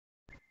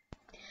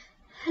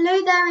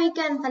Hello there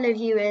again, fellow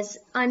viewers.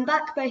 I'm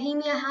back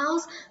Bohemia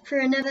House for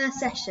another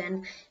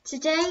session.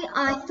 Today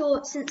I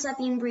thought, since I've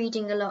been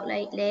reading a lot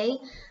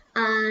lately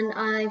and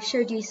I've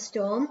showed you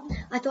Storm,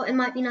 I thought it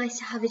might be nice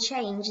to have a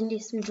change and do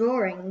some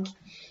drawing.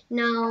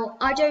 Now,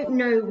 I don't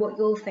know what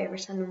your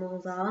favourite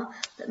animals are,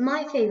 but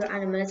my favourite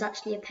animal is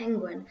actually a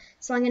penguin.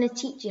 So I'm going to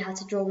teach you how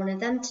to draw one of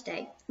them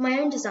today.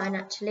 My own design,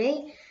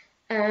 actually.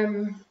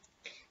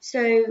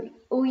 So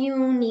all you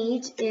will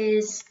need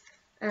is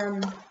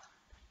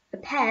a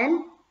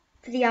pen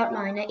for the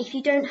outliner. If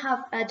you don't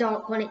have a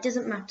dark one, it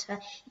doesn't matter.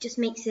 It just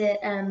makes it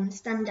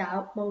stand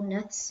out,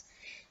 boldness.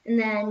 And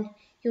then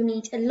you'll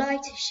need a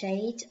lighter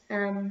shade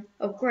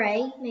of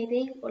grey,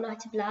 maybe, or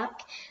lighter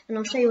black. And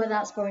I'll show you what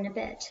that's for in a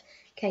bit.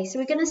 Okay, so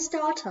we're going to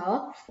start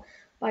off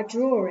by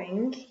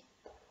drawing.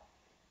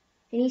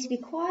 It needs to be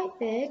quite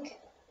big.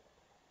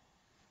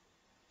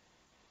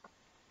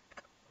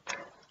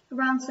 A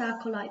round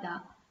circle like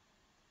that.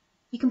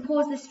 You can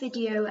pause this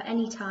video at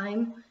any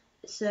time.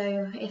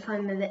 So if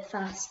I'm a bit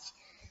fast,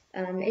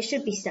 it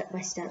should be step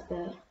by step,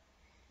 but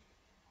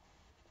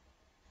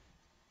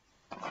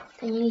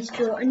then you need to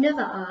draw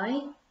another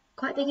eye,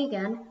 quite big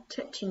again,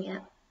 touching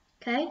it,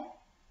 okay?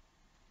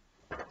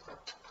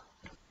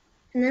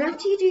 And then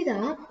after you do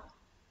that,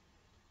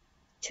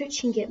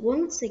 touching it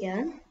once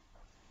again,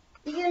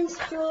 you're going to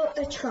draw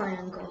a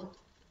triangle,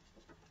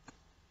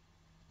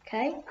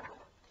 okay?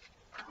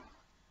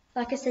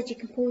 Like I said, you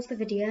can pause the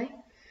video.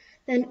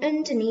 Then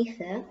underneath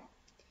it,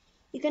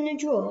 you're going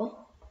to draw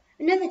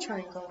another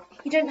triangle.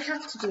 You don't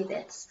have to do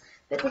this,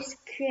 but this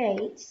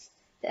creates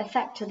the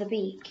effect of the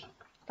beak,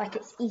 like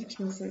it's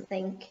eating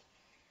something.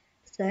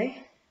 So,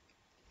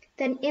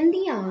 then in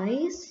the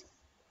eyes,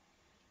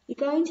 you're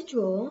going to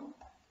draw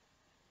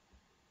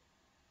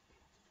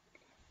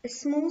a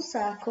small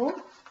circle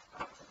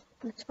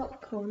in the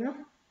top corner,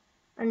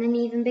 and an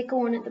even bigger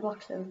one at the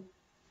bottom,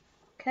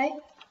 okay?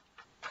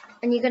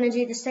 And you're going to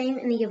do the same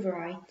in the other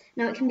eye.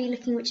 Now it can be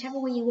looking whichever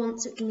way you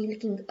want, so it can be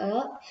looking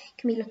up, it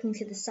can be looking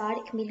to the side,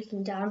 it can be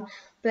looking down,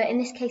 but in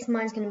this case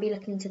mine's going to be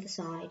looking to the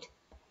side.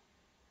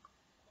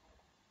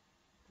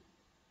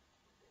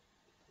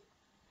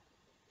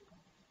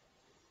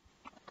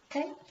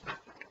 Okay?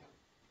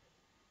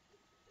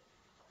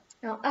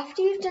 Now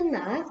after you've done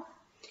that,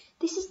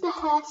 this is the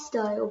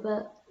hairstyle,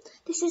 but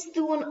this is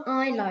the one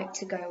I like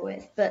to go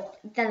with, but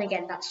then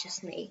again that's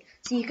just me,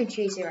 so you can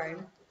choose your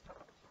own.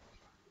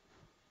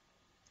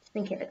 I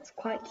think it looks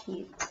quite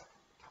cute.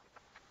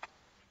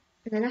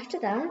 And then after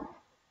that,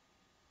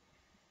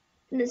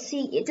 let's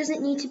see, it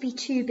doesn't need to be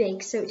too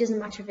big, so it doesn't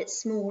matter if it's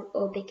small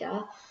or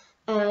bigger.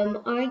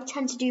 I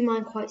tend to do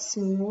mine quite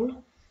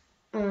small,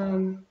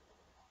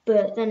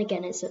 but then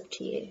again, it's up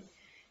to you.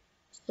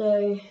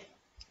 So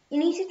you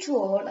need to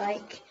draw,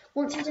 like,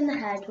 once you've done the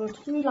hair, draw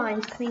 2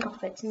 lines coming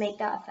off it to make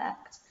that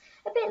effect.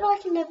 A bit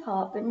like a lip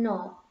art, but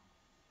not.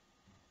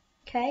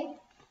 Okay?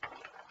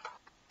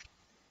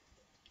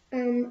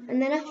 And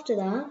then after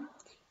that,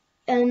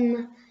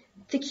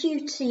 the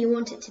cuter you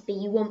want it to be,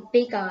 you want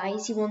big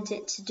eyes, you want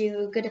it to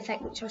do a good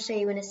effect, which I'll show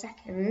you in a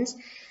second,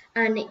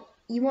 and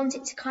you want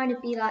it to kind of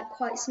be like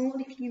quite small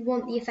if you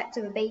want the effect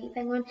of a baby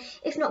penguin.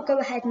 If not, go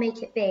ahead,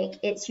 make it big.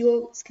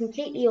 It's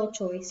completely your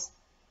choice.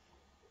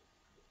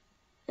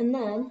 And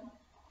then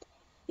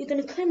you're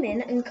going to come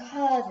in and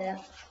curve it.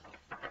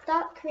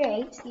 That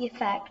creates the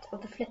effect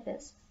of the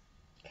flippers,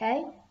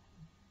 okay?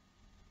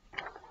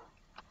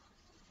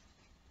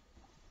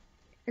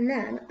 And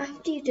then,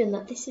 after you've done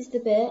that, this is the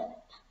bit,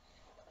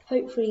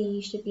 hopefully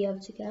you should be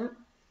able to get.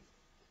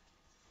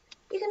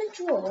 You're going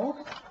to draw,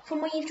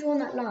 from where you've drawn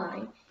that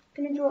line,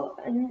 you're going to draw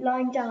a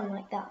line down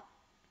like that,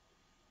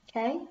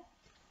 okay?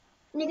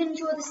 And you're going to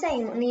draw the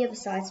same on the other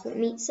side so it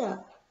meets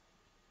up.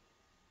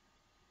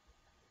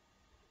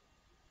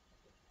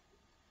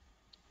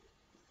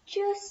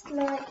 Just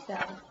like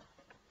that.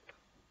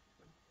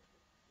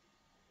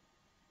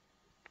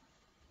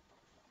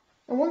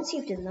 And once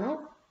you've done that,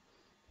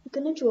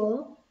 you're going to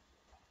draw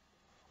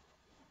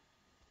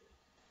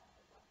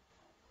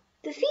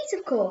the feet,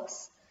 of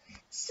course.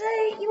 So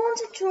you want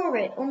to draw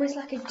it almost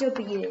like a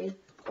W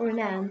or an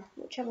M,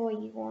 whichever way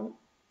you want,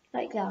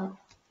 like that.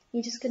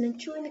 You're just going to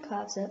join the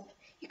curves up.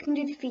 You can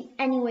do the feet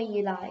any way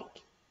you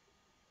like.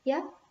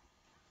 Yeah?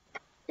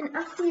 And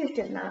after you've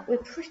done that, we're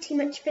pretty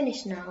much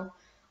finished now.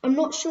 I'm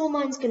not sure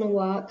mine's going to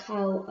work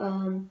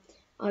how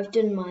I've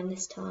done mine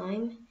this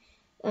time.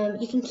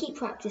 You can keep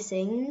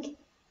practicing.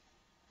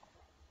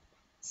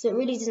 So it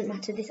really doesn't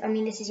matter.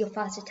 This is your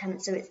first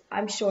attempt, so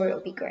I'm sure it'll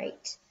be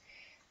great.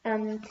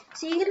 So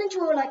you're going to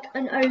draw like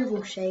an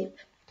oval shape,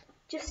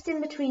 just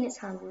in between its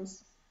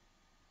hands.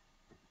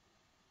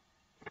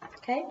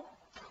 Okay?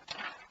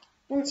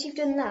 Once you've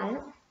done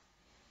that,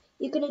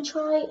 you're going to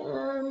try,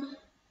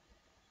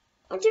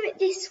 I'll do it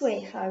this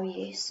way if I were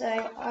you. So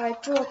I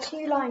draw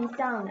 2 lines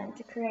down then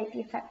to create the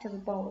effect of a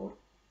bowl.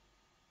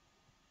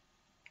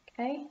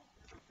 Okay?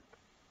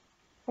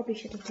 Probably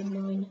should have done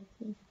mine.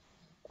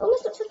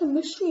 Almost looks like a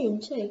mushroom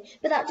too,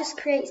 but that just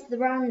creates the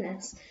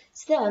roundness.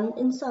 So then,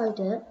 inside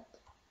it,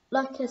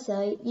 like I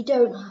say, you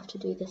don't have to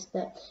do this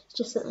bit. It's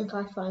just something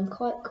I find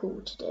quite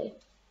cool to do.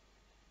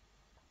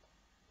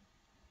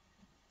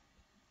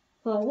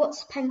 Well,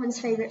 what's Penguin's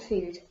favourite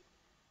food?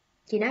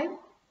 Do you know?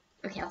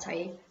 Okay, I'll tell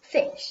you.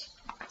 Fish.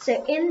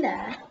 So in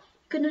there,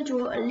 you're going to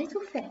draw a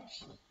little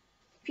fish.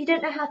 If you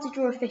don't know how to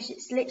draw a fish,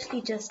 it's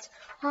literally just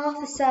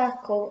half a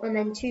circle and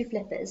then 2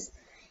 flippers.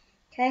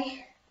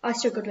 Okay? I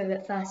struggled with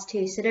it first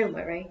too, so don't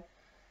worry.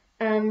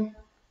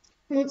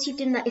 Once you've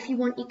done that, if you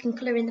want, you can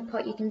colour in the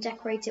pot, you can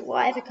decorate it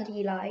whatever colour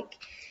you like.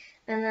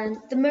 And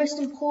then the most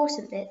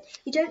important bit,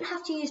 you don't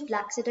have to use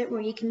black, so don't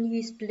worry, you can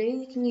use blue,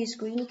 you can use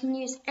green, you can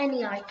use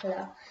any eye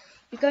colour.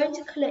 You're going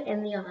to colour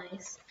in the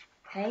eyes,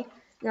 okay?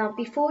 Now,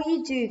 before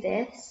you do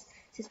this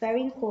is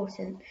very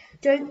important,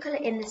 don't colour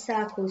in the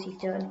circles you've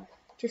done.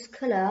 Just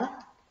colour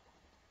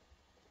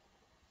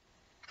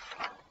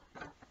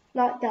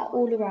like that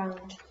all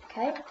around,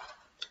 okay?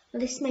 Now,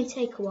 this may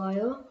take a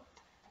while,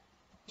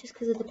 just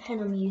because of the pen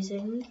I'm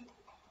using.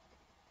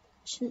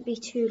 Shouldn't be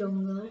too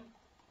long though. You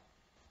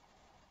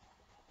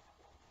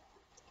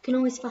can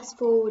always fast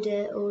forward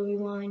it or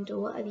rewind or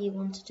whatever you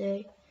want to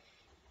do.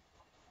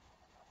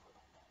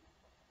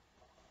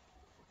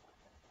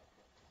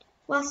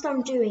 Whilst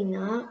I'm doing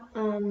that,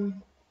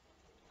 I'm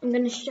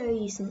going to show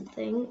you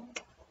something.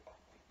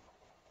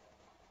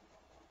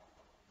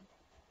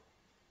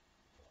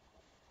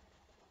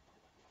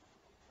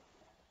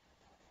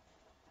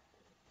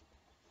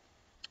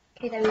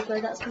 Okay, there we go,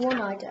 that's one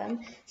eye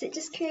done. So it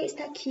just creates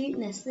that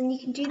cuteness. Then you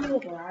can do the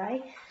other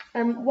eye.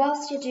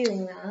 Whilst you're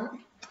doing that,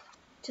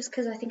 just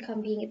because I think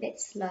I'm being a bit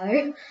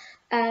slow,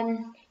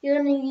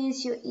 you're going to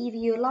use either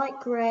your light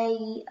grey,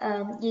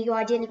 you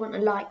ideally want a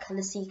light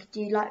colour, so you could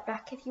do light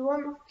black if you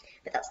want,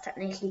 but that's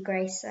technically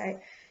grey, so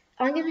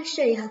I'm going to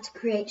show you how to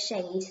create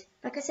shade.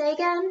 Like I say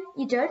again,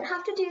 you don't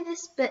have to do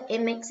this, but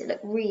it makes it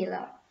look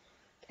realer,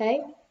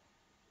 okay?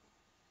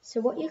 So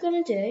what you're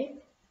going to do,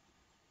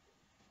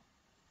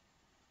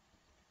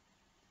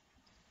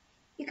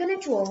 you're going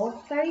to draw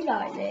very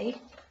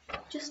lightly,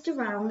 just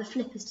around the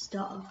flippers to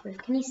start off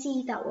with. Can you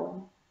see that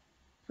one?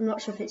 I'm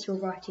not sure if it's your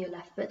right or your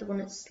left, but the one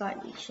that's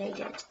slightly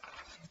shaded.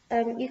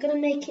 You're going to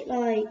make it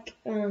like,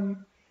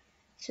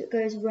 so it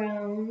goes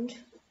round,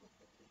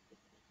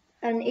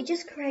 and it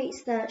just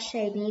creates that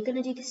shade, and you're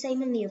going to do the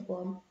same on the other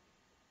one.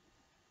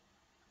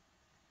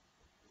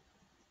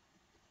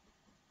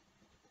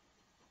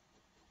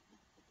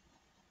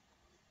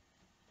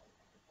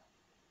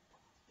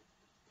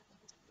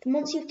 Then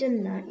once you've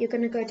done that, you're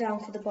going to go down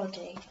for the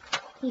body.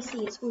 You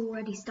see it's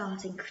already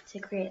starting to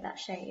create that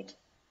shade.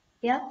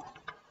 Yeah?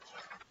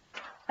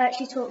 I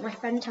actually taught my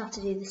friend how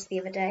to do this the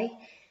other day.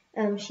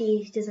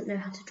 She doesn't know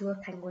how to draw a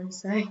penguin,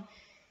 so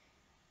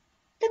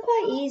they're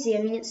quite easy.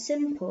 I mean, it's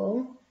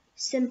simple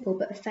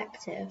but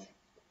effective.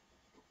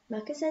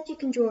 Like I said, you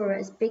can draw it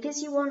as big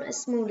as you want,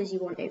 as small as you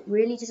want. It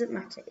really doesn't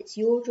matter. It's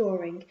your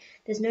drawing.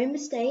 There's no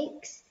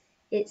mistakes.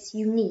 It's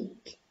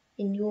unique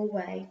in your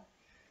way.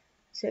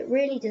 So it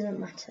really doesn't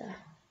matter.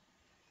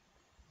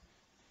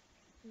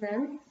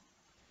 Then,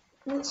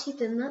 once you've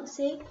done that,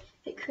 see,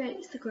 it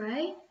creates the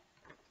grey.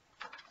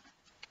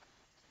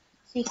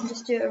 So you can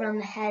just do it around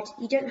the head.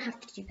 You don't have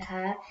to do the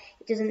hair.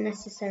 It doesn't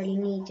necessarily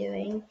need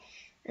doing.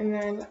 And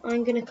then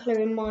I'm going to colour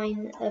in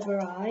mine other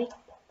eye.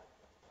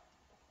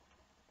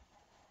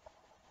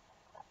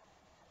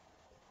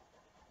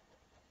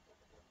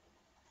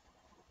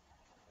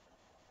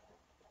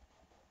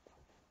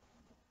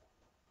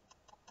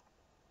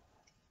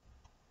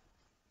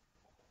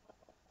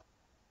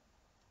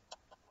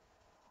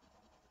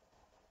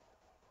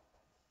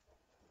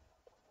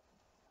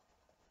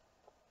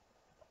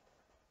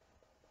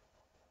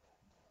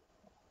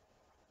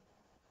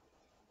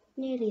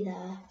 Nearly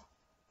there.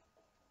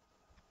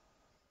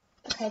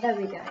 Okay, there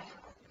we go.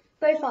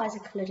 Both eyes are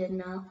coloured in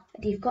now,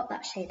 and you've got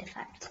that shade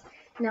effect.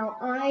 Now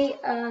I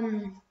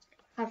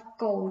have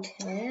gold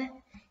here,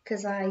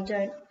 because I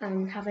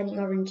don't have any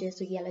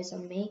oranges or yellows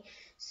on me,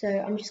 so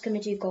I'm just going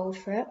to do gold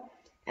for it.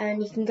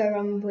 And you can go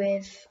on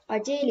with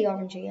ideally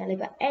orange or yellow,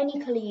 but any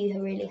colour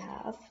you really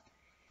have.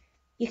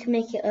 You can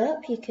make it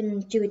up, you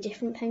can do a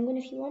different penguin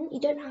if you want. You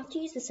don't have to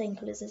use the same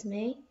colours as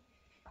me.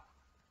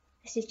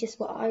 This is just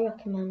what I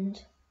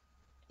recommend.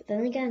 But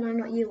then again, I'm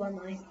not you, am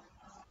I?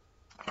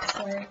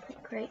 So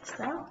it creates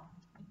that.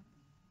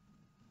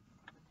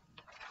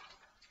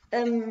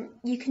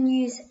 You can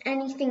use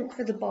anything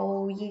for the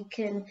bowl. You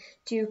can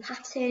do a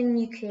pattern,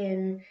 you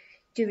can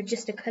do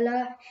just a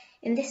colour.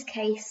 In this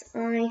case,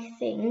 I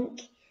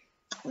think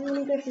I'm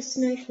going to go for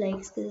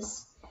snowflakes,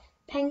 because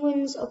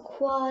penguins are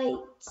quite,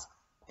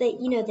 they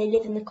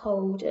live in the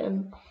cold.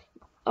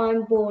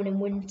 I'm born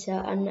in winter,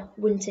 and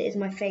winter is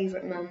my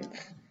favourite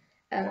month.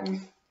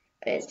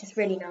 It's just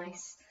really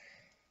nice.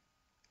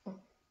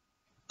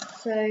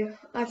 So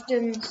I've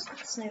done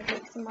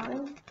snowflakes in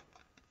mine.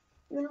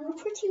 Now we're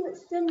pretty much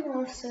done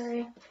now,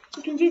 so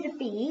you can do the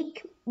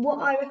beak. What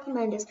I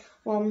recommend is,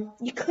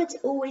 you could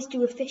always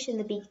do a fish in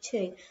the beak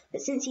too,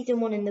 but since you've done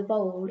one in the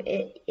bowl,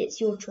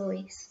 it's your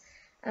choice.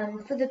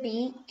 For the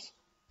beak,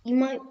 you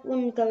might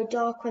want to go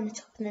darker on the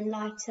top and then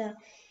lighter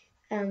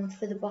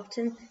for the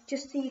bottom,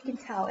 just so you can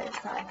tell it's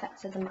that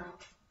effect of the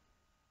mouth.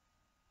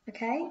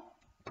 Okay,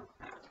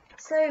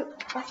 so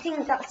I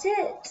think that's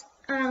it.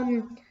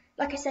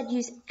 Like I said,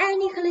 use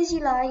any colours you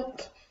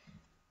like.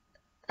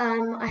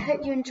 I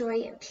hope you enjoy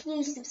it.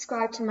 Please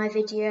subscribe to my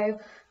video.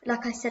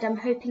 Like I said, I'm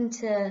hoping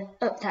to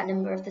up that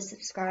number of the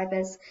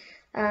subscribers.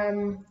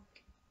 Tune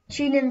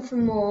in for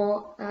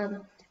more.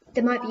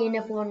 There might be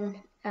another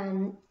one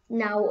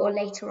now or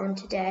later on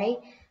today.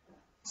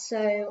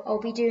 So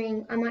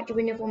I might do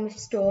another one with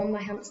Storm,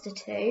 my hamster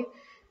too.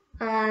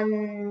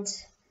 And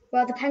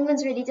well, the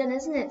penguin's really done,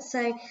 isn't it?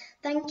 So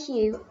thank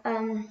you.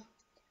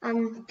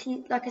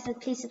 Like I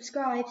said, please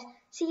subscribe.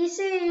 See you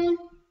soon.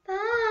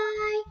 Bye.